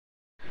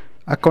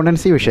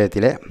Accountancy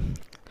വിഷയത്തിലെ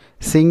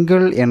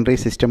single entry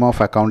system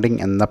of accounting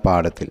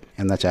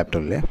എന്ന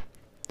ചാപ്റ്ററിൽ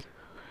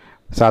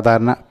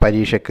സാധാരണ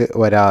പരീക്ഷയ്ക്ക്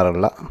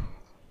വരാറുള്ള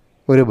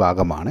ഒരു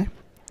ഭാഗമാണ്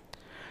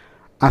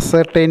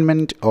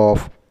അസർട്ടൈൻമെൻറ്റ്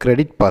ഓഫ്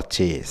ക്രെഡിറ്റ്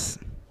പർച്ചേസ്.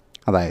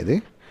 അതായത്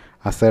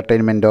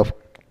ascertainment of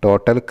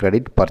total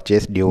credit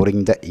purchase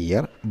during the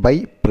year by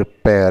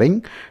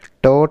preparing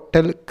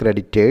total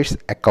creditors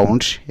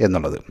accounts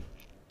എന്നുള്ളത്.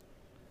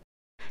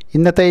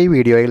 ഇന്നത്തെ ഈ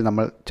വീഡിയോയിൽ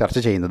നമ്മൾ ചർച്ച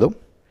ചെയ്യുന്നതും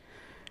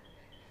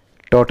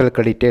ടോട്ടൽ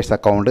ക്രെഡിറ്റേഴ്സ്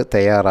അക്കൗണ്ട്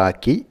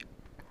തയ്യാറാക്കി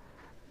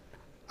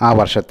ആ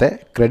വർഷത്തെ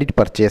ക്രെഡിറ്റ്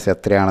പർച്ചേസ്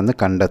എത്രയാണെന്ന്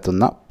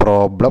കണ്ടെത്തുന്ന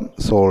പ്രോബ്ലം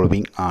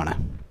സോൾവിങ് ആണ്.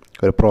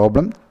 ഒരു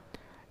പ്രോബ്ലം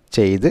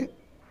ചെയ്ത്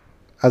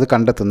അത്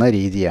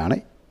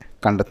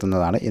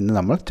കണ്ടെത്തുന്നതാണ് ഇന്ന്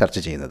നമ്മൾ ചർച്ച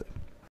ചെയ്യുന്നത്.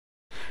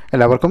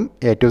 എല്ലാവർക്കും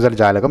A to Z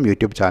ജാലകം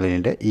യൂട്യൂബ്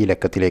ചാനലിൻ്റെ ഈ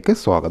ലക്കത്തിലേക്ക്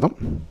സ്വാഗതം.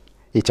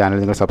 ഈ ചാനൽ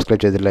നിങ്ങൾ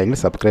സബ്സ്ക്രൈബ് ചെയ്തിട്ടില്ലെങ്കിൽ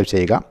സബ്സ്ക്രൈബ്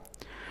ചെയ്യുക,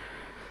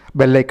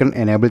 ബെല്ലൈക്കൺ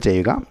എനേബിൾ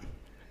ചെയ്യുക,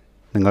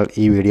 നിങ്ങൾ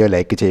ഈ വീഡിയോ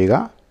ലൈക്ക് ചെയ്യുക,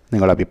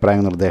 നിങ്ങളുടെ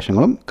അഭിപ്രായങ്ങളും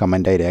നിർദ്ദേശങ്ങളും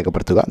കമൻറ്റായി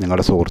രേഖപ്പെടുത്തുക.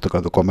 നിങ്ങളുടെ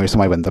സുഹൃത്തുക്കൾക്ക്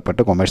കൊമേഴ്സുമായി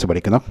ബന്ധപ്പെട്ട് കൊമേഴ്സ്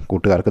പഠിക്കുന്ന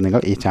കൂട്ടുകാർക്ക്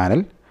നിങ്ങൾ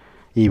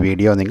ഈ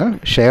വീഡിയോ നിങ്ങൾ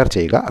ഷെയർ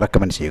ചെയ്യുക,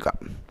 റെക്കമെൻഡ് ചെയ്യുക.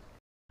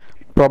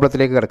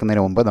 പ്രോബ്ലത്തിലേക്ക്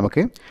കിടക്കുന്നതിന് മുമ്പ്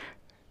നമുക്ക്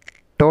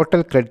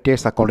ടോട്ടൽ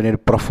ക്രെഡിറ്റേഴ്സ് അക്കൗണ്ടിന് ഒരു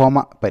പ്രൊഫോമ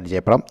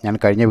പരിചയപ്പെടാം. ഞാൻ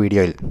കഴിഞ്ഞ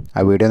വീഡിയോയിൽ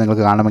ആ വീഡിയോ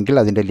നിങ്ങൾക്ക് കാണുമെങ്കിൽ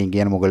അതിൻ്റെ ലിങ്ക്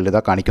ഞാൻ മുകളിൽ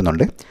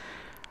കാണിക്കുന്നുണ്ട്.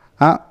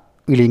 ആ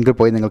ലിങ്കിൽ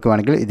പോയി നിങ്ങൾക്ക്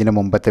വേണമെങ്കിൽ ഇതിൻ്റെ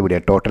മുമ്പത്തെ വീഡിയോ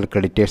ടോട്ടൽ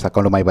ക്രെഡിറ്റേഴ്സ്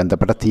അക്കൗണ്ടുമായി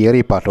ബന്ധപ്പെട്ട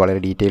തിയറി പാർട്ട് വളരെ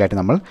ഡീറ്റെയിൽ ആയിട്ട്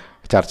നമ്മൾ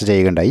ചർച്ച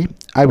ചെയ്യുകയുണ്ടായി.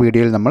 ആ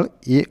വീഡിയോയിൽ നമ്മൾ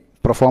ഈ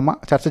പ്രൊഫോമ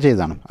ചർച്ച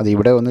ചെയ്തതാണ്. അത്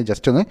ഇവിടെ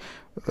ജസ്റ്റ് ഒന്ന്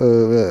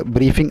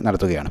ബ്രീഫിംഗ്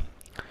നടത്തുകയാണ്.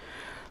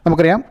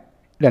 നമുക്കറിയാം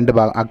രണ്ട്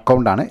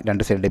അക്കൗണ്ടാണ്,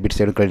 രണ്ട് സൈഡ് ഡെബിറ്റ്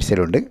സൈഡും ക്രെഡിറ്റ്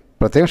സൈഡും ഉണ്ട്.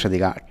 പ്രത്യേകം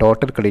ശ്രദ്ധിക്കുക,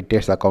 ടോട്ടൽ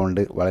ക്രെഡിറ്റേഴ്സ്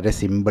അക്കൗണ്ട് വളരെ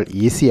സിമ്പിൾ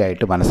ഈസി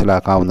ആയിട്ട്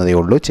മനസ്സിലാക്കാവുന്നതേ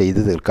ഉള്ളൂ,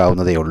 ചെയ്ത്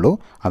തീർക്കാവുന്നതേ ഉള്ളൂ.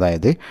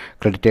 അതായത്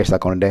ക്രെഡിറ്റേഴ്സ്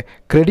അക്കൗണ്ടിൻ്റെ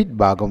ക്രെഡിറ്റ്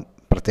ഭാഗം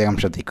പ്രത്യേകം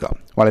ശ്രദ്ധിക്കുക.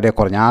 വളരെ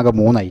കുറഞ്ഞ ആകെ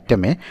 3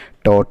 ഐറ്റമേ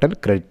ടോട്ടൽ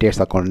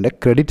ക്രെഡിറ്റേഴ്സ് അക്കൗണ്ടിൻ്റെ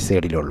ക്രെഡിറ്റ്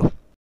സൈഡിലുള്ളൂ.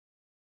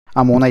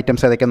 ആ 3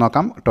 ഐറ്റംസ് ഏതൊക്കെ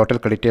നോക്കാം. ടോട്ടൽ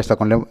ക്രെഡിറ്റേഴ്സ്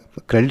അക്കൗണ്ടിലെ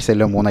ക്രെഡിറ്റ്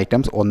സൈഡിലെ 3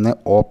 ഐറ്റംസ്. ഒന്ന്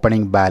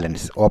ഓപ്പണിംഗ്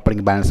ബാലൻസ്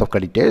ഓഫ്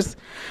ക്രെഡിറ്റേഴ്സ്.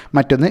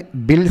 മറ്റൊന്ന്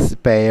ബിൽസ്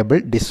പേയബിൾ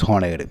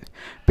ഡിസ്ഹോണേഡ്.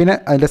 പിന്നെ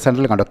അതിൻ്റെ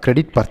സെൻട്രൽ കണ്ടോ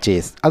ക്രെഡിറ്റ്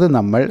പർച്ചേസ്. അത്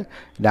നമ്മൾ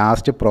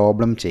ലാസ്റ്റ്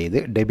പ്രോബ്ലം ചെയ്ത്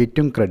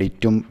ഡെബിറ്റും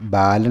ക്രെഡിറ്റും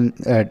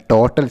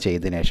ടോട്ടൽ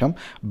ചെയ്തതിന് ശേഷം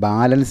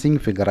ബാലൻസിങ്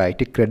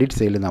ഫിഗറായിട്ട് ക്രെഡിറ്റ്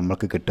സൈഡിൽ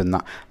നമ്മൾക്ക് കിട്ടുന്ന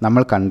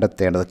നമ്മൾ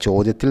കണ്ടെത്തേണ്ടത്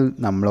ചോദ്യത്തിൽ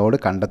നമ്മളോട്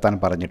കണ്ടെത്താൻ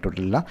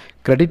പറഞ്ഞിട്ടുള്ള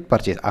credit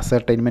purchase,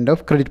 ascertainment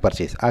of credit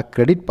purchase. ആ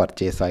ക്രെഡിറ്റ്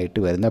പർച്ചേസ് ആയിട്ട്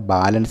വരുന്ന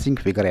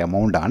ബാലൻസിങ് ഫിഗർ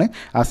എമൗണ്ടാണ്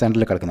ആ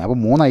സെൻറ്ററിൽ കിടക്കുന്നത്. അപ്പോൾ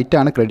 3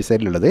 ഐറ്റമാണ് ക്രെഡിറ്റ്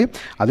സൈഡിലുള്ളത്.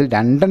 അതിൽ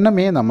 2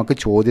 എണ്ണമേ നമുക്ക്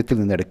ചോദ്യത്തിൽ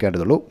നിന്ന്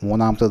എടുക്കേണ്ടതുള്ളൂ.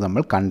 മൂന്നാമത്തത്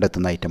നമ്മൾ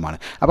കണ്ടെത്തുന്ന ഐറ്റമാണ്.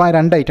 അപ്പോൾ ആ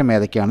 2 ഐറ്റം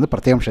ഏതൊക്കെയാണെന്ന്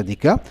പ്രത്യേകം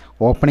ശ്രദ്ധിക്കുക.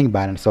 Opening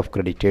balance of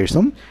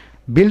ക്രെഡിറ്റേഴ്സും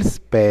bills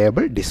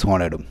payable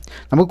ഡിസ്ഹോണേഡും.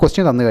 നമുക്ക്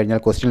ക്വസ്റ്റ്യൻ തന്നു കഴിഞ്ഞാൽ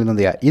ക്വസ്റ്റ്യനിൽ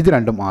നിന്ന് ചെയ്യുക, ഇത്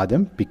രണ്ടും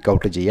ആദ്യം പിക്ക്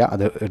ഔട്ട് ചെയ്യുക,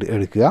 അത്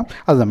എടുക്കുക,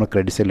 അത് നമ്മൾ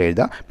ക്രെഡിറ്റ് സൈഡിൽ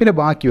എഴുതുക. പിന്നെ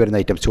ബാക്കി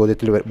വരുന്ന ഐറ്റംസ്,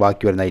 ചോദ്യത്തിൽ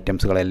ബാക്കി വരുന്ന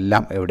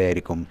ഐറ്റംസുകളെല്ലാം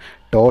എവിടെയായിരിക്കും?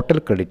 ടോട്ടൽ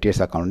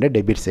ക്രെഡിറ്റേഴ്സ് അക്കൗണ്ടിൻ്റെ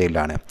ഡെബിറ്റ്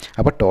സൈഡിലാണ്.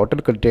 അപ്പോൾ ടോട്ടൽ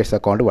ക്രെഡിറ്റേഴ്സ്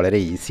അക്കൗണ്ട് വളരെ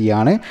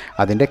ഈസിയാണ്.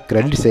 അതിൻ്റെ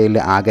ക്രെഡിറ്റ് സൈഡിൽ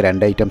ആകെ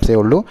 2 ഐറ്റംസേ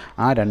ഉള്ളൂ.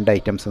 ആ 2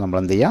 ഐറ്റംസ് നമ്മൾ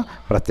എന്ത് ചെയ്യുക,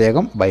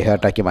 പ്രത്യേകം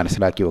ബൈഹാർട്ടാക്കി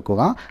മനസ്സിലാക്കി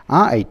വെക്കുക.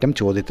 ആ ഐറ്റം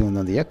ചോദ്യത്തിൽ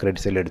നിന്ന് എന്ത് ചെയ്യുക,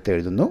 ക്രെഡിറ്റ് സൈഡിൽ എടുത്ത്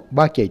എഴുതുന്നു.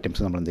 ബാക്കി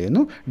ഐറ്റംസ് നമ്മൾ എന്ത്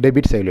ചെയ്യുന്നു,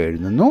 ഡെബിറ്റ് സൈഡിൽ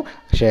എഴുതുന്നു.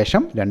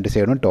 ശേഷം 2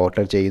 സൈഡും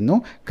ടോട്ടൽ ചെയ്യുന്നു.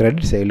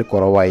 ക്രെഡിറ്റ് സൈഡിൽ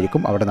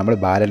കുറവായിരിക്കും, അവിടെ നമ്മൾ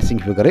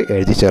ബാലൻസിങ് ഫിഗർ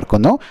എഴുതി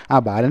ചേർക്കുന്നു. ആ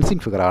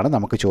ബാലൻസിങ് ഫിഗറാണ്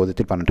നമുക്ക്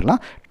ചോദ്യത്തിൽ പറഞ്ഞിട്ടുള്ള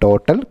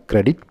ടോട്ടൽ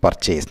ക്രെഡിറ്റ്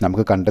പർച്ചേസ്.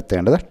 നമുക്ക്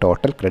കണ്ടെത്തേണ്ടത്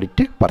ടോട്ടൽ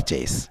ക്രെഡിറ്റ്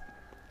പർച്ചേസ്.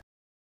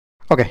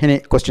 ഓക്കെ, ഇനി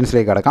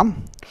ക്വസ്റ്റ്യൻസിലേക്ക് കടക്കാം.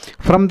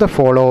 From the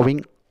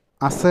following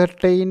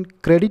ascertain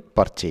credit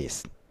purchase.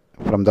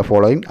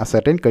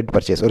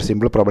 ഒരു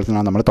സിമ്പിൾ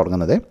പ്രോബ്ലത്തിനാണ് നമ്മൾ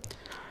തുടങ്ങുന്നത്.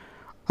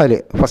 അതിൽ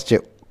ഫസ്റ്റ്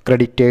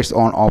ക്രെഡിറ്റേഴ്സ്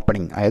ഓൺ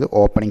ഓപ്പണിംഗ്, അതായത്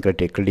opening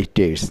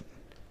creditors,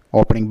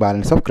 opening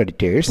balance of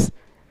creditors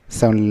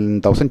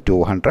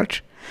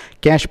 7,200.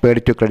 Cash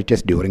paid to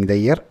creditors during the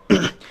year.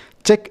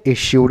 Check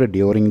issued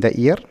during the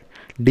year.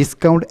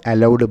 Discount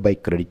allowed by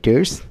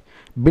creditors.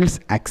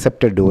 Bills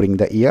accepted during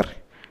the year.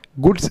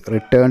 Goods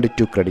returned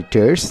to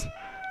creditors.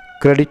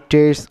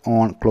 Creditors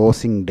on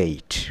closing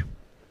date.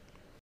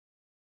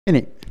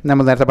 ഇനി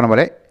നമ്മൾ നേരത്തെ പറഞ്ഞ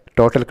പോലെ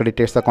total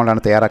creditors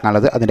അക്കൗണ്ടാണ്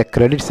തയ്യാറാക്കാനുള്ളത്. അതിൻ്റെ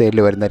credit സൈഡിൽ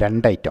വരുന്ന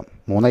 2 item,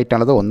 3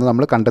 ഐറ്റമാണത്. ഒന്ന്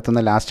നമ്മൾ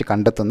ലാസ്റ്റ്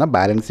കണ്ടെത്തുന്ന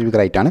ബാലൻസ്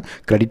ഫിഗർ ആയിട്ടാണ്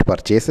ക്രെഡിറ്റ്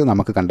പർച്ചേസ്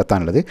നമുക്ക്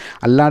കണ്ടെത്താനുള്ളത്.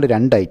 അല്ലാണ്ട്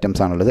 2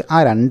 ഐറ്റംസ് ആണുള്ളത്. ആ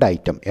 2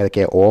 ഐറ്റം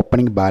ഏതൊക്കെ?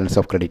 Opening balance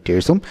of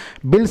ക്രെഡിറ്റേഴ്സും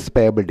bills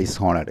payable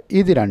ഡിസ്ഹോണേഡ്.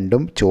 ഇത്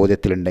രണ്ടും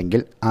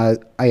ചോദ്യത്തിലുണ്ടെങ്കിൽ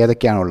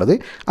ഏതൊക്കെയാണുള്ളത്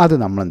അത്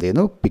നമ്മൾ എന്ത്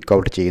ചെയ്യുന്നു, പിക്ക്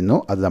ഔട്ട് ചെയ്യുന്നു.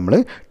 അത് നമ്മൾ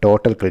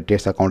ടോട്ടൽ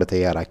ക്രെഡിറ്റേഴ്സ് അക്കൗണ്ട്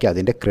തയ്യാറാക്കി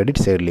അതിൻ്റെ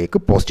ക്രെഡിറ്റ്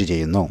സൈഡിലേക്ക് പോസ്റ്റ്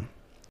ചെയ്യുന്നു.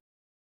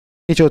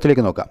 ഈ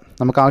ചോദ്യത്തിലേക്ക് നോക്കാം.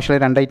 നമുക്ക് ആവശ്യമുള്ള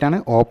 2 ഐറ്റമാണ്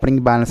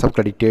opening balance of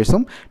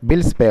ക്രെഡിറ്റേഴ്സും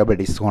bills payable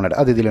ഡിസ്ഹോണേഡ്.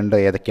 അത് ഇതിലുണ്ട്,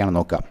 ഏതൊക്കെയാണെന്ന്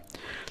നോക്കാം.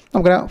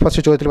 നമുക്ക്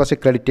ഫസ്റ്റ് ചോദ്യത്തിൽ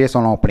ക്രെഡിറ്റേഴ്സ്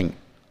ഓൺ ഓപ്പണിംഗ്,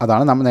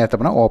 അതാണ് നമ്മൾ നേരത്തെ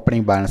പറഞ്ഞ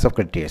ഓപ്പണിംഗ് ബാലൻസ് ഓഫ്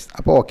ക്രെഡിറ്റേഴ്സ്.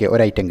 അപ്പോൾ ഓക്കെ,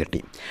 ഒരു ഐറ്റം കിട്ടി.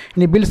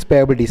 ഇനി ബിൽസ്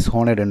പേയബിൾ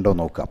ഡിസ്ഹോണേഡ് ഉണ്ടോ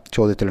നോക്കാം,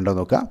 ചോദ്യത്തിലുണ്ടോ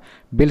നോക്കാം.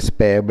 ബിൽസ്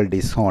പേയബിൾ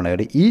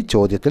ഡിസ്ഹോണേഡ് ഈ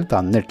ചോദ്യത്തിൽ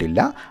തന്നിട്ടില്ല,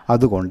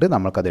 അതുകൊണ്ട്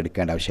നമുക്കത്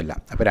എടുക്കേണ്ട ആവശ്യമില്ല.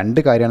 അപ്പോൾ രണ്ട്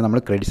കാര്യമാണ് നമ്മൾ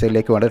ക്രെഡിറ്റ്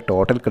സൈഡിലേക്ക് വേണ്ടത്.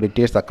 ടോട്ടൽ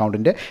ക്രെഡിറ്റേഴ്സ്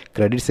അക്കൗണ്ടിൻ്റെ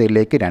ക്രെഡിറ്റ്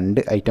സൈഡിലേക്ക് രണ്ട്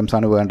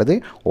ഐറ്റംസാണ് വേണ്ടത്,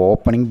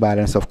 opening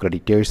balance of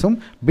ക്രെഡിറ്റേഴ്സും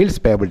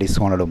bills payable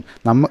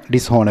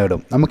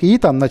ഡിസ്ഹോണേഡും. നമുക്ക് ഈ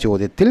തന്ന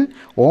ചോദ്യത്തിൽ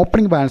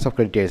ഓപ്പണിംഗ് ബാലൻസ് ഓഫ്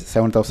ക്രെഡിറ്റേഴ്സ്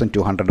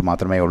 7,200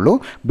 മാത്രമേ ഉള്ളൂ,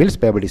 ബിൽസ്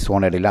പേയബിൾ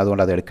ഡിസ്ഹോണേഡ് ഇല്ല,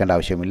 അതുകൊണ്ട് അത് എടുക്കേണ്ട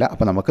ആവശ്യമില്ല.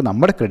 അപ്പോൾ നമുക്ക്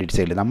നമ്മുടെ ക്രെഡിറ്റ്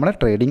സൈഡിൽ, നമ്മുടെ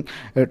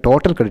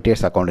ടോട്ടൽ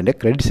ക്രെഡിറ്റേഴ്സ് അക്കൗണ്ടിൻ്റെ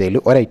ക്രെഡിറ്റ് സൈഡിൽ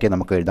ഒരൈറ്റം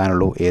നമുക്ക്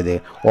എഴുതാനുള്ളൂ, ഏത്?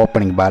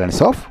 Opening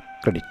balance of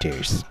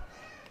creditors.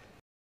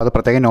 അത്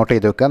പ്രത്യേകം നോട്ട്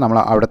ചെയ്ത് വെക്കുക. നമ്മൾ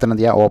അവിടെ തന്നെ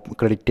എന്ത് ചെയ്യുക,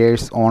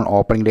 ക്രെഡിറ്റേഴ്സ് ഓൺ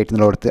ഓപ്പണിംഗ് ഡേറ്റ്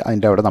എന്നുള്ളടത്ത്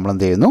അതിൻ്റെ അവിടെ നമ്മൾ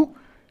എന്ത് ചെയ്യുന്നു,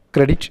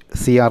 ക്രെഡിറ്റ്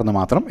CR എന്ന്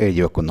മാത്രം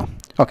എഴുതി വെക്കുന്നു.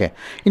 ഓക്കെ.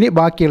 ഇനി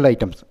ബാക്കിയുള്ള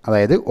ഐറ്റംസ്,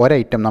 അതായത്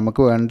ഒരൈറ്റം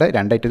നമുക്ക് വേണ്ട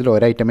 2 ഐറ്റത്തിൽ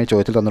ഒരൈറ്റമേ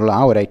ചോദ്യത്തിൽ തന്നുള്ള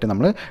ആ ഒരൈറ്റം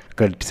നമ്മൾ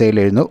ക്രെഡിറ്റ് സൈഡിൽ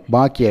എഴുതുന്നു.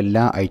 ബാക്കി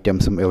എല്ലാ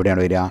ഐറ്റംസും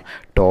എവിടെയാണ് വരിക?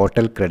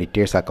 ടോട്ടൽ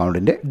ക്രെഡിറ്റേഴ്സ്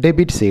അക്കൗണ്ടിൻ്റെ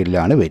ഡെബിറ്റ്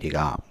സൈഡിലാണ് വരിക.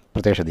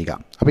 പ്രത്യേകം ശ്രദ്ധിക്കുക.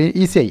 അപ്പോൾ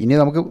ഈസിയായി, ഇനി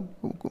നമുക്ക്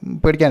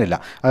പേടിക്കാനില്ല.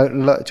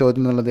 ഉള്ള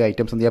ചോദ്യം എന്നുള്ളത്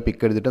ഐറ്റംസ് എന്ത് ചെയ്യുക,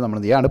 പിക്ക് എടുത്തിട്ട് നമ്മൾ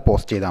എന്ത് ചെയ്യുക, ആണ്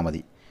പോസ്റ്റ് ചെയ്താൽ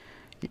മതി.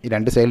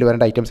 രണ്ട് സൈഡിൽ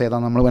വരേണ്ട ഐറ്റംസ്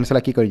ഏതാണെന്ന് നമ്മൾ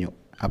മനസ്സിലാക്കി കഴിഞ്ഞു.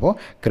 അപ്പോൾ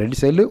ക്രെഡിറ്റ്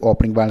സൈഡിൽ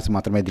ഓപ്പണിംഗ് ബാലൻസ്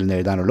മാത്രമേ ഇതിൽ നിന്ന്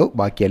എഴുതാനുള്ളൂ,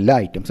 ബാക്കി എല്ലാ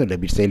ഐറ്റംസും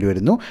ഡെബിറ്റ് സൈഡിൽ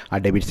വരുന്നു. ആ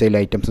ഡെബിറ്റ് സൈഡിൽ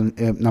ഐറ്റംസ്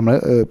നമ്മൾ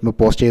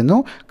പോസ്റ്റ് ചെയ്യുന്നു,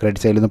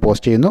 ക്രെഡിറ്റ് സൈഡിൽ നിന്ന്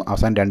പോസ്റ്റ് ചെയ്യുന്നു.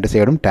 അവസാനം രണ്ട്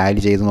സൈഡും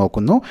ടാലി ചെയ്ത്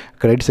നോക്കുന്നു.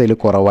 ക്രെഡിറ്റ് സൈഡിൽ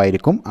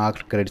കുറവായിരിക്കും, ആ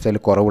ക്രെഡിറ്റ്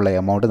സൈഡിൽ കുറവുള്ള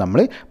എമൗണ്ട്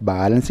നമ്മൾ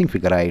ബാലൻസിങ്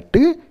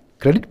ഫിഗറായിട്ട്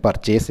ക്രെഡിറ്റ്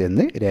പർച്ചേസ്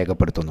എന്ന്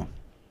രേഖപ്പെടുത്തുന്നു.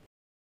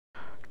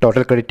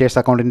 ടോട്ടൽ ക്രെഡിറ്റേഴ്സ്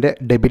അക്കൗണ്ടിൻ്റെ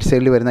ഡെബിറ്റ്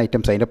സൈഡിൽ വരുന്ന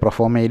ഐറ്റംസ്, അതിൻ്റെ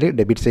പ്രൊഫോമയിൽ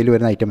ഡെബിറ്റ് സൈഡിൽ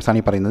വരുന്ന ഐറ്റംസാണ്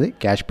ഈ പറയുന്നത്.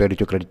 Cash paid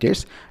to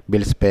creditors,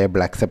 bills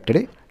payable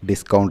accepted,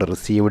 discount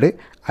received,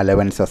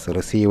 allowances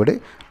received,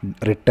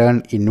 return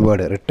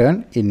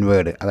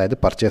inward അതായത്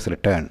പർച്ചേസ്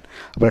റിട്ടേൺ,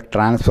 അപ്പോൾ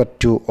transfer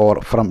two or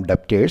from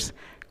debtors,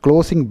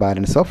 closing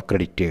balance of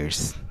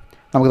creditors.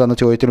 നമുക്ക് തന്ന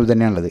ചോദ്യത്തിൽ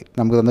തന്നെയാണുള്ളത്,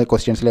 നമുക്ക് തന്ന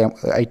ക്വസ്റ്റ്യൻസിലെ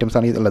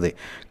ഐറ്റംസാണ് ഇതുള്ളത്.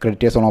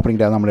 ക്രെഡിറ്റേഴ്സ് ഓൺ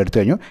ഓപ്പണിംഗ് ഡേ നമ്മൾ എടുത്തു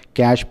കഴിഞ്ഞു.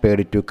 ക്യാഷ്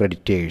പെയ്ഡ് ടു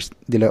ക്രെഡിറ്റേഴ്സ്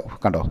ഇതിൽ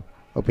കണ്ടോ,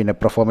 പിന്നെ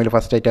പ്രൊഫോമയിൽ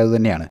ഫസ്റ്റ് ആയിട്ട് അത്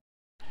തന്നെയാണ്.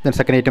 Then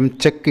second item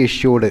check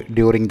issued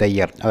during the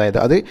year, അതായത്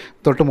അത്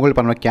തൊട്ട് മുകളിൽ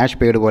പറഞ്ഞ ക്യാഷ്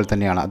പെയ്ഡ് പോലെ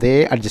തന്നെയാണ്, അതേ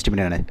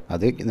അഡ്ജസ്റ്റ്മെൻറ്റാണ്.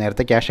 അത്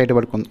നേരത്തെ ക്യാഷായിട്ട്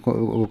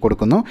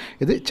കൊടുക്കുന്നു,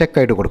 ഇത്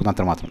ചെക്കായിട്ട് കൊടുക്കുന്നു,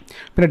 അത്രമാത്രം.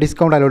 പിന്നെ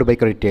ഡിസ്കൗണ്ട് അലൗഡ് ബൈ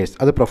ക്രെഡിറ്റേഴ്സ്,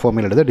 അത്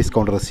പ്രൊഫോമിലുള്ളത്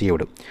discount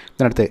received.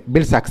 ഇതിനടുത്ത്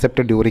bills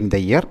accepted during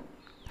the year,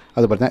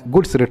 അതുപോലെ തന്നെ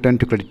ഗുഡ്സ്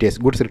റിട്ടേൺ ടു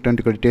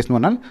ക്രെഡിറ്റേഴ്സ് എന്ന്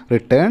പറഞ്ഞാൽ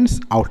returns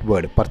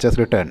outward, purchase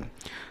return.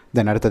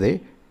 Then അടുത്തത്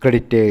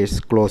creditors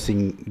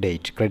closing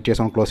date,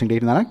 creditors on closing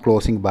date എന്ന് പറഞ്ഞാൽ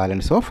ക്ലോസിംഗ്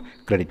ബാലൻസ് ഓഫ്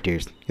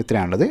ക്രെഡിറ്റേഴ്സ്.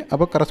 ഇത്രയാണുള്ളത്.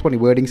 അപ്പോൾ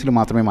corresponding വേർഡിങ്സിൽ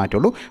മാത്രമേ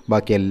മാറ്റുള്ളൂ,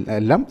 ബാക്കി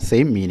എല്ലാം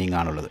സെയിം മീനിങ്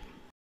ആണുള്ളത്.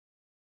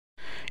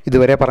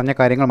 ഇതുവരെ പറഞ്ഞ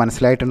കാര്യങ്ങൾ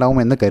മനസ്സിലായിട്ടുണ്ടാവും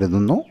എന്ന്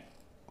കരുതുന്നു.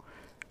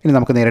 ഇനി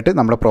നമുക്ക് നേരിട്ട്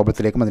നമ്മുടെ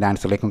പ്രോബ്ലത്തിലേക്കും അതിൻ്റെ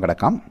ആൻസറിലേക്കും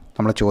കിടക്കാം.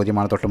 നമ്മുടെ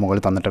ചോദ്യമാണ് തൊട്ട്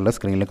മുകളിൽ തന്നിട്ടുള്ളത്,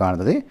 സ്ക്രീനിൽ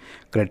കാണുന്നത്.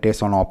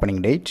 ക്രെഡിറ്റേഴ്സ് ഓൺ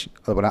ഓപ്പണിംഗ് ഡേറ്റ്,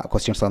 അതുപോലെ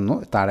ക്വസ്റ്റ്യൻസ് തന്നു,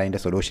 താഴെ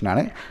അതിൻ്റെ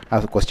സൊല്യൂഷനാണ്.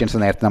 ആ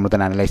ക്വസ്റ്റ്യൻസ് നേരത്തെ നമ്മൾ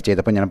തന്നെ അനലൈസ്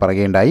ചെയ്തപ്പോൾ ഞാൻ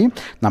പറയുകയുണ്ടായി,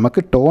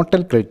 നമുക്ക്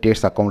ടോട്ടൽ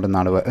ക്രെഡിറ്റേഴ്സ് അക്കൗണ്ട്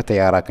എന്നാണ്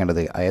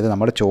തയ്യാറാക്കേണ്ടത്. അതായത്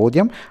നമ്മുടെ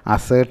ചോദ്യം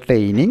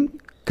ascertaining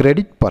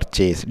credit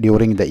purchase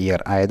during the year,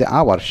 അതായത് ആ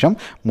വർഷം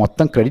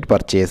മൊത്തം ക്രെഡിറ്റ്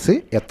പർച്ചേസ്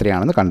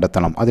എത്രയാണെന്ന്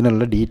കണ്ടെത്തണം.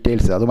 അതിനുള്ള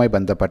ഡീറ്റെയിൽസ്, അതുമായി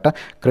ബന്ധപ്പെട്ട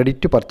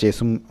ക്രെഡിറ്റ്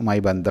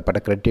പർച്ചേസുമായി ബന്ധപ്പെട്ട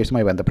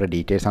ക്രെഡിറ്റേഴ്സുമായി ബന്ധപ്പെട്ട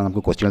ഡീറ്റെയിൽസാണ്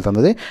നമുക്ക് ക്വസ്റ്റ്യൻ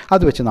തന്നത്.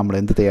 അത് വെച്ച് നമ്മൾ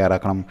എന്ത്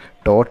തയ്യാറാക്കണം?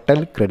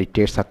 ടോട്ടൽ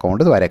ക്രെഡിറ്റേഴ്സ്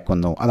അക്കൗണ്ട്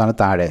വരയ്ക്കുന്നു. അതാണ്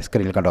താഴെ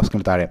സ്ക്രീനിൽ കണ്ടോ,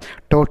 സ്ക്രീനിൽ താഴെ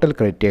total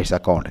creditors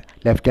account,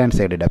 left hand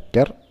side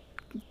debtor,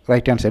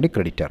 right hand side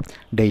creditor,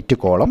 date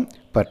column,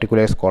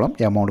 particulars column,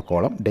 amount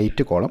column,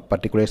 date column,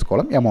 particulars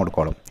column, amount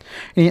column.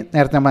 ഇനി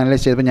നേരത്തെ നമ്മൾ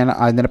അനലൈസ് ചെയ്തപ്പോൾ ഞാൻ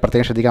അതിനെ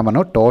പ്രത്യേകം ശ്രദ്ധിക്കാൻ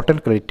പറഞ്ഞു. ടോട്ടൽ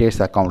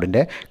ക്രെഡിറ്റേഴ്സ്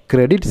അക്കൗണ്ടിൻ്റെ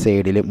ക്രെഡിറ്റ്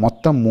സൈഡിൽ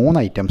മൊത്തം 3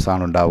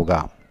 ഐറ്റംസാണ് ഉണ്ടാവുക.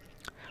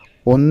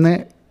 ഒന്ന്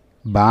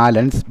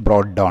ബാലൻസ്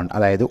ബ്രോട്ട് ഡൗൺ,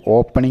 അതായത്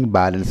opening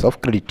balance of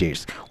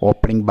creditors,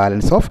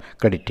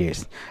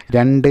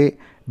 2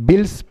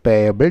 bills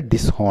payable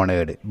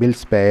ഡിസ്ഹോണേഡ്,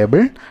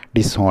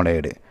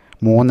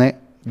 3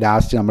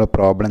 last നമ്മൾ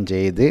പ്രോബ്ലം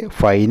ചെയ്ത്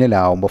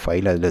ഫൈനലാവുമ്പോൾ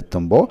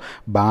അതിലെത്തുമ്പോൾ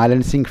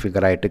ബാലൻസിങ്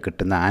ഫിഗറായിട്ട്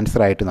കിട്ടുന്ന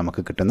ആൻസറായിട്ട്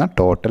നമുക്ക് കിട്ടുന്ന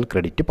ടോട്ടൽ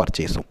ക്രെഡിറ്റ്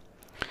പർച്ചേസും.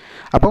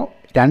 അപ്പോൾ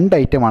 2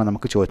 ഐറ്റമാണ്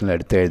നമുക്ക് ചോദ്യത്തിൽ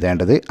എടുത്ത്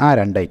എഴുതേണ്ടത്. ആ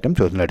 2 ഐറ്റം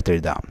ചോദ്യത്തിൽ എടുത്ത്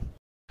എഴുതാം.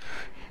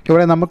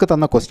 ഇവിടെ നമുക്ക്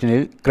തന്ന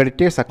ക്വസ്റ്റ്യനിൽ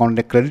ക്രെഡിറ്റേഴ്സ്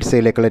അക്കൗണ്ടിൻ്റെ ക്രെഡിറ്റ്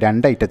സൈഡിലേക്കുള്ള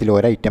 2 ഐറ്റത്തിൽ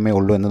 1 ഐറ്റമേ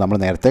ഉള്ളൂ എന്ന് നമ്മൾ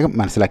നേരത്തെ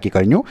മനസ്സിലാക്കി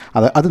കഴിഞ്ഞു.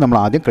 അത് നമ്മൾ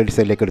ആദ്യം ക്രെഡിറ്റ്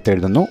സൈഡിലേക്ക് എടുത്ത്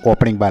എഴുതുന്നു.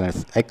 Opening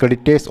balance,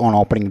 creditors on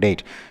opening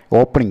date,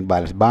 opening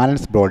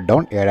balance brought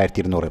down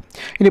 7200.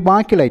 ഇനി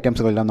ബാക്കിയുള്ള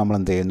ഐറ്റംസുകളെല്ലാം നമ്മൾ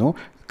എന്ത് ചെയ്യുന്നു?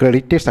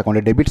 ക്രെഡിറ്റേഴ്സ് അക്കൗണ്ട്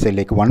ഡെബിറ്റ്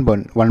സൈഡിലേക്ക് 1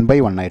 by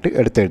 1 ആയിട്ട്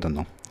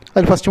എടുത്തെഴുതുന്നു.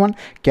 അതിൽ first one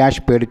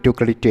cash paid to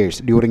creditors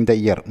during the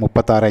year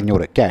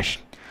 36,500 cash.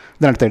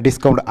 ഇതിനടുത്ത്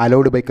discount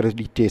allowed by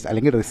creditors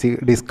അല്ലെങ്കിൽ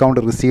discount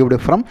received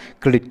from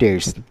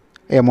creditors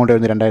amount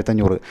വരുന്നത്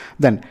 2,500.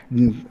 ദെൻ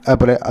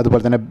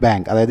അതുപോലെ തന്നെ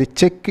ബാങ്ക്, അതായത്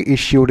check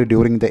issued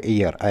during the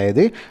year,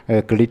 അതായത്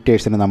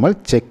ക്രെഡിറ്റേഴ്സിന് നമ്മൾ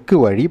ചെക്ക്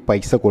വഴി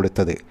പൈസ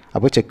കൊടുത്തത്.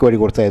 അപ്പോൾ ചെക്ക് വഴി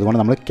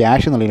കൊടുത്തതുകൊണ്ട് നമ്മൾ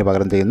ക്യാഷ് എന്നുള്ളതിന്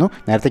പകരം ചെയ്യുന്നു,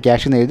 നേരത്തെ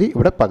ക്യാഷ് എന്ന് എഴുതി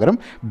ഇവിടെ പകരം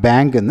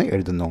ബാങ്ക് എന്ന്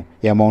എഴുതുന്നു.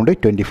 എമൗണ്ട്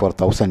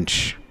 24,000.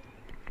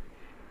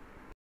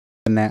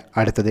 പിന്നെ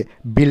അടുത്തത്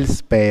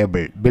ബിൽസ്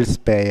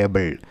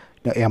പേയബിൾ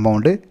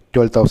എമൗണ്ട്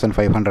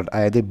 12,500,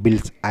 അതായത്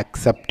bills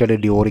accepted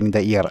during the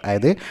year,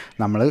 അതായത്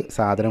നമ്മൾ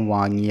സാധനം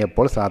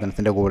വാങ്ങിയപ്പോൾ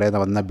സാധനത്തിൻ്റെ കൂടെ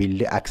വന്ന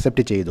ബില്ല്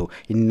അക്സെപ്റ്റ് ചെയ്തു.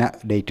 ഇന്ന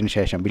ഡേറ്റിന്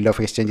ശേഷം ബിൽ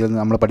ഓഫ് എക്സ്ചേഞ്ചിൽ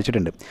നമ്മൾ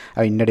പഠിച്ചിട്ടുണ്ട്.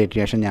 അപ്പോൾ ഇന്ന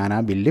ഡേറ്റിന് ശേഷം ഞാൻ ആ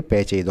ബില്ല്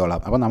പേ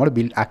ചെയ്തോളാം. അപ്പോൾ നമ്മൾ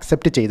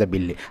അക്സെപ്റ്റ് ചെയ്ത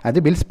ബില്ല് അത്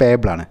ബിൽസ്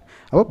പേയബിളാണ്.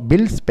 അപ്പോൾ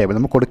ബിൽസ് പേയബിൾ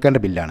നമ്മൾ കൊടുക്കേണ്ട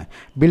ബില്ലാണ്.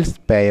 Bills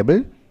payable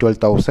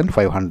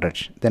 12,500.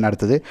 ദെൻ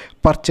അടുത്തത്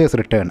പർച്ചേസ്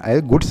റിട്ടേൺ,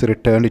 അതായത് goods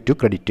return to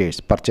creditors,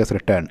 purchase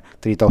return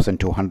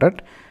 3,200.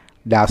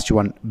 Last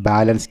one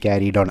balance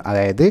carried on,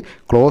 അതായത്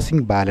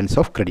closing balance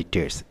of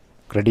creditors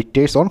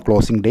on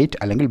closing date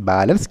അല്ലെങ്കിൽ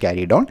ബാലൻസ്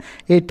ക്യാരിഡ് ഓൺ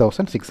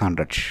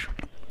 8,600.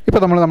 ഇപ്പോൾ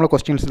നമ്മൾ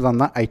ക്വസ്റ്റ്യൻസിൽ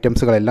തന്ന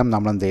ഐറ്റംസുകളെല്ലാം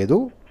നമ്മൾ എന്ത് ചെയ്തു,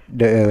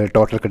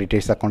 ടോട്ടൽ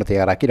ക്രെഡിറ്റേഴ്സ് അക്കൗണ്ട്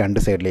തയ്യാറാക്കി രണ്ട്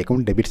സൈഡിലേക്കും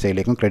ഡെബിറ്റ്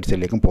സൈഡിലേക്കും ക്രെഡിറ്റ്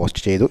സൈഡിലേക്കും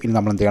പോസ്റ്റ് ചെയ്തു. ഇനി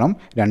നമ്മൾ എന്ത് ചെയ്യണം,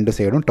 രണ്ട്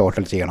സൈഡും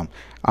ടോട്ടൽ ചെയ്യണം.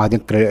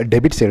 ആദ്യം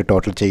ഡെബിറ്റ് സൈഡ്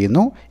ടോട്ടൽ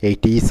ചെയ്യുന്നു,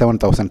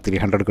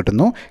 87,300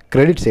 കിട്ടുന്നു.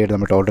 ക്രെഡിറ്റ് സൈഡ്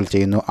നമ്മൾ ടോട്ടൽ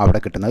ചെയ്യുന്നു,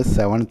 അവിടെ കിട്ടുന്നത്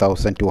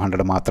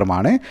 7,200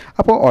 മാത്രമാണ്.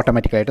 അപ്പോൾ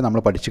ഓട്ടോമാറ്റിക്കായിട്ട് നമ്മൾ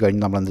പഠിച്ചു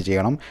കഴിഞ്ഞ് നമ്മൾ എന്ത്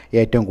ചെയ്യണം,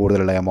 ഏറ്റവും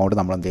കൂടുതലുള്ള എമൗണ്ട്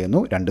നമ്മൾ എന്ത്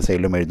ചെയ്യുന്നു, രണ്ട്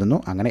സൈഡിലും എഴുതുന്നു.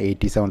 അങ്ങനെ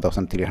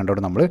 87,300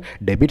 നമ്മൾ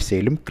ഡെബിറ്റ്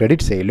സൈഡിലും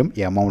ക്രെഡിറ്റ് സൈഡിലും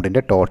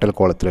എമൗണ്ടിൻ്റെ ടോട്ടൽ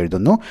കോളത്തിൽ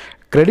എഴുതുന്നു.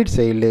 ക്രെഡിറ്റ്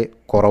സൈഡിൽ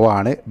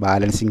കുറവാണ്,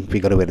 ബാലൻസിങ്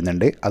ഫിഗർ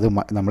വരുന്നുണ്ട്. അത്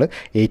നമ്മൾ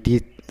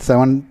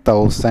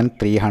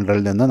 87,300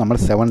 നിന്ന് നമ്മൾ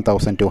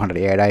 7,200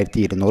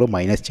 7,200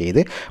 മൈനസ്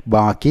ചെയ്ത്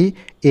ബാക്കി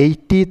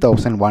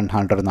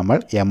 80,100 നമ്മൾ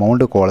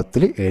എമൗണ്ട്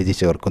കോളത്തിൽ എഴുതി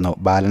ചേർക്കുന്നു.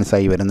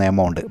 ബാലൻസ് വരുന്ന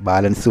എമൗണ്ട്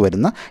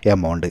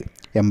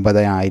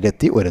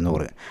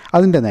 80,100.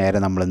 അതിൻ്റെ നേരെ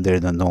നമ്മൾ എന്ത്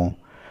എഴുതുന്നു,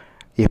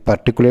 ഈ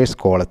പർട്ടിക്കുലേഴ്സ്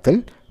കോളത്തിൽ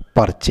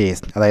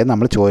പർച്ചേസ്, അതായത്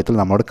നമ്മൾ ചോദ്യത്തിൽ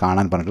നമ്മളോട്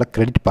കാണാൻ പറഞ്ഞിട്ടുള്ള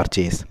ക്രെഡിറ്റ്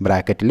പർച്ചേസ്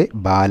ബ്രാക്കറ്റിൽ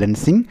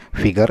ബാലൻസിങ്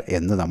ഫിഗർ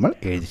എന്ന് നമ്മൾ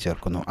എഴുതി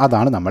ചേർക്കുന്നു.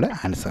 അതാണ് നമ്മുടെ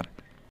ആൻസർ.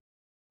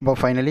 അപ്പോൾ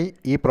ഫൈനലി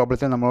ഈ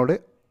പ്രോബ്ലത്തിൽ നമ്മളോട്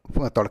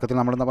തുടക്കത്തിൽ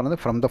നമ്മളെന്ന് പറഞ്ഞത്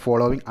from the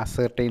following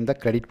ascertain the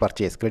credit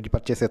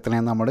purchase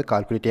എത്രയാണെന്ന് നമ്മൾ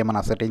കാൽക്കുലേറ്റ് ചെയ്യാൻ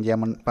അസർട്ടൈൻ ചെയ്യാൻ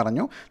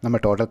പറഞ്ഞു. നമ്മൾ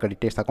ടോട്ടൽ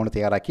ക്രെഡിറ്റേഴ്സ് അക്കൗണ്ട്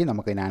തയ്യാറാക്കി,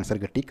 നമുക്ക് അതിന് ആൻസർ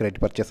കിട്ടി.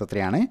 ക്രെഡിറ്റ് പർച്ചേസ്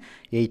എത്രയാണ്,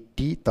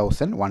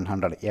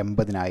 80,100,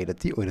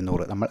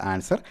 80,100. നമ്മൾ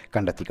ആൻസർ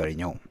കണ്ടെത്തി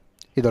കഴിഞ്ഞു.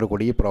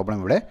 ഇതോടുകൂടി ഈ പ്രോബ്ലം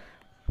ഇവിടെ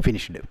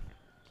ഫിനിഷ്ഡ്.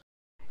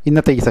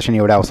 ഇന്നത്തെ ഈ സെഷൻ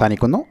ഇവിടെ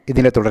അവസാനിക്കുന്നു.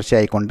 ഇതിൻ്റെ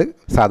തുടർച്ചയായിക്കൊണ്ട്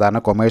സാധാരണ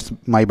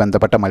കൊമേഴ്സുമായി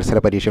ബന്ധപ്പെട്ട മത്സര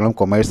പരീക്ഷകളും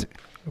commerce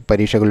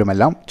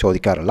പരീക്ഷകളിലുമെല്ലാം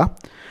ചോദിക്കാറുള്ള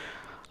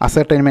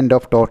ascertainment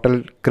of total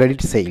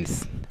credit sales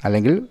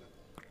അല്ലെങ്കിൽ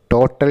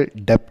ടോട്ടൽ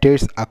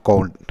ഡെപ്റ്റേഴ്സ്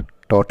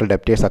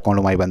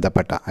അക്കൗണ്ടുമായി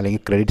ബന്ധപ്പെട്ട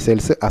അല്ലെങ്കിൽ ക്രെഡിറ്റ്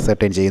സെയിൽസ്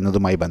അസർട്ടൈൻ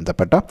ചെയ്യുന്നതുമായി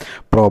ബന്ധപ്പെട്ട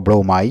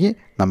പ്രോബ്ലവുമായി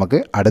നമുക്ക്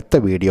അടുത്ത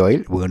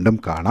വീഡിയോയിൽ വീണ്ടും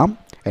കാണാം.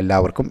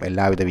 എല്ലാവർക്കും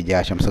എല്ലാവിധ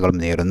വിജയാശംസകളും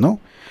നേരുന്നു.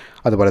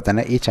 അതുപോലെ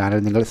തന്നെ ഈ ചാനൽ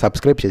നിങ്ങൾ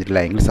സബ്സ്ക്രൈബ്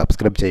ചെയ്തിട്ടില്ല എങ്കിൽ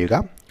സബ്സ്ക്രൈബ് ചെയ്യുക.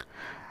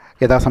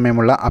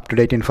 യഥാസമയമുള്ള അപ് ടു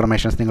ഡേറ്റ്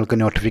ഇൻഫർമേഷൻസ് നിങ്ങൾക്ക്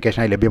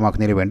നോട്ടിഫിക്കേഷനായി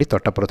ലഭ്യമാക്കുന്നതിന് വേണ്ടി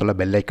തൊട്ടപ്പുറത്തുള്ള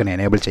ബെല്ലൈക്കൺ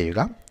എനേബിൾ ചെയ്യുക.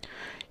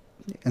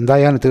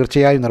 എന്തായാലും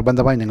തീർച്ചയായും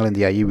നിർബന്ധമായി നിങ്ങൾ എന്ത്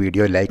ചെയ്യുക, ഈ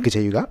വീഡിയോ ലൈക്ക്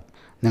ചെയ്യുക.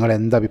 നിങ്ങളുടെ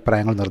എന്ത്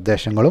അഭിപ്രായങ്ങളും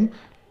നിർദ്ദേശങ്ങളും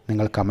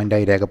നിങ്ങൾ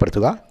കമൻറ്റായി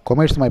രേഖപ്പെടുത്തുക.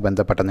 കൊമേഴ്സുമായി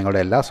ബന്ധപ്പെട്ട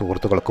നിങ്ങളുടെ എല്ലാ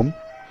സുഹൃത്തുക്കൾക്കും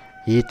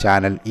ഈ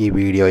ചാനൽ ഈ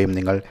വീഡിയോയും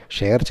നിങ്ങൾ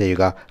ഷെയർ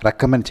ചെയ്യുക,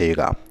 റെക്കമെൻഡ്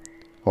ചെയ്യുക.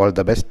 All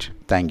the best.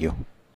 Thank you.